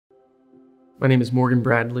My name is Morgan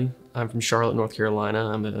Bradley. I'm from Charlotte, North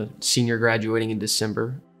Carolina. I'm a senior graduating in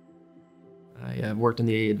December. I have worked in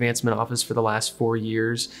the advancement office for the last 4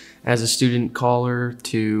 years as a student caller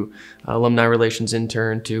to alumni relations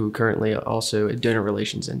intern to currently also a donor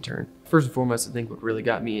relations intern. First and foremost, I think what really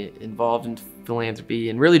got me involved in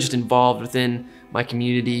philanthropy and really just involved within my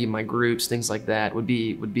community, my groups, things like that would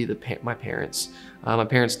be my parents. My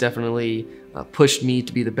parents definitely pushed me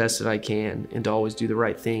to be the best that I can and to always do the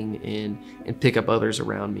right thing and pick up others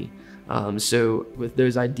around me. So with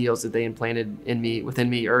those ideals that they implanted within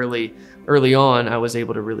me early on, I was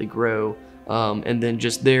able to really grow. And then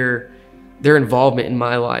just their involvement in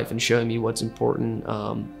my life and showing me what's important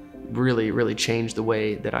really changed the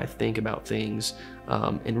way that I think about things,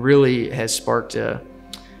 and really has sparked a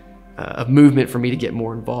movement for me to get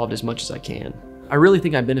more involved as much as I can. I really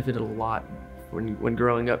think I benefited a lot when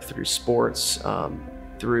growing up through sports,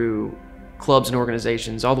 through clubs and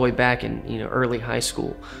organizations, all the way back in early high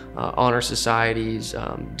school, honor societies,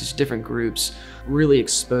 just different groups, really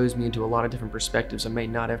exposed me into a lot of different perspectives I may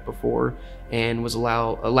not have before, and was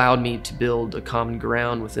allowed me to build a common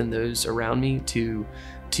ground within those around me to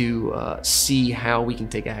see how we can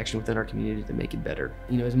take action within our community to make it better.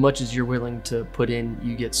 As much as you're willing to put in,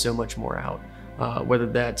 you get so much more out, whether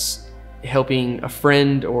that's helping a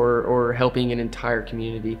friend or helping an entire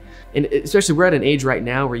community. And especially we're at an age right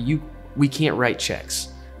now where we can't write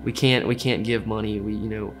checks. We can't give money.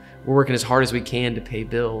 We're working as hard as we can to pay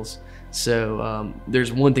bills. So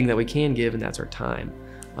there's one thing that we can give, and that's our time.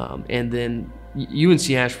 And then UNC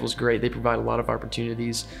Asheville is great. They provide a lot of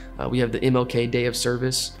opportunities. We have the MLK Day of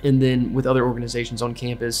Service, and then with other organizations on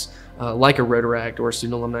campus, like a Rotaract or a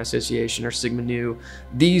Student Alumni Association or Sigma Nu,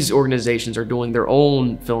 these organizations are doing their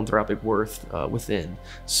own philanthropic worth within.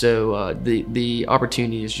 So the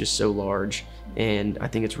opportunity is just so large, and I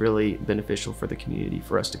think it's really beneficial for the community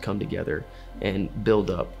for us to come together and build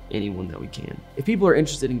up anyone that we can. If people are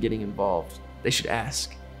interested in getting involved, they should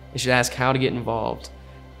ask. They should ask how to get involved,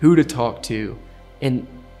 who to talk to, and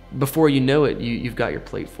before you know it, you've got your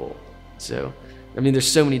plate full. So, there's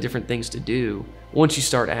so many different things to do once you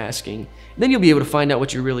start asking. Then you'll be able to find out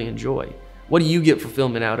what you really enjoy. What do you get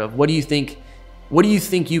fulfillment out of? What do you think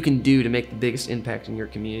you can do to make the biggest impact in your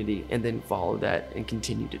community, and then follow that and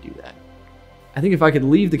continue to do that. I think if I could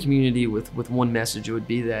leave the community with one message, it would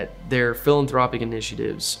be that their philanthropic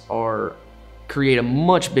initiatives create a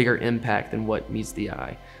much bigger impact than what meets the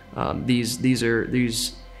eye.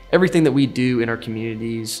 Everything that we do in our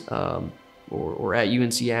communities, or at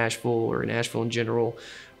UNC Asheville or in Asheville in general,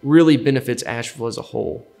 really benefits Asheville as a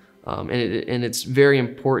whole. And it's very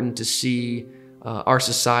important to see our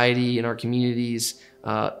society and our communities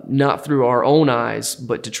not through our own eyes,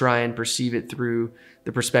 but to try and perceive it through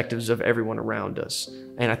the perspectives of everyone around us.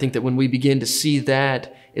 And I think that when we begin to see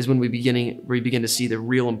that is when we begin to see the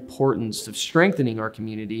real importance of strengthening our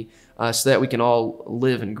community, so that we can all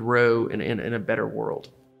live and grow in a better world.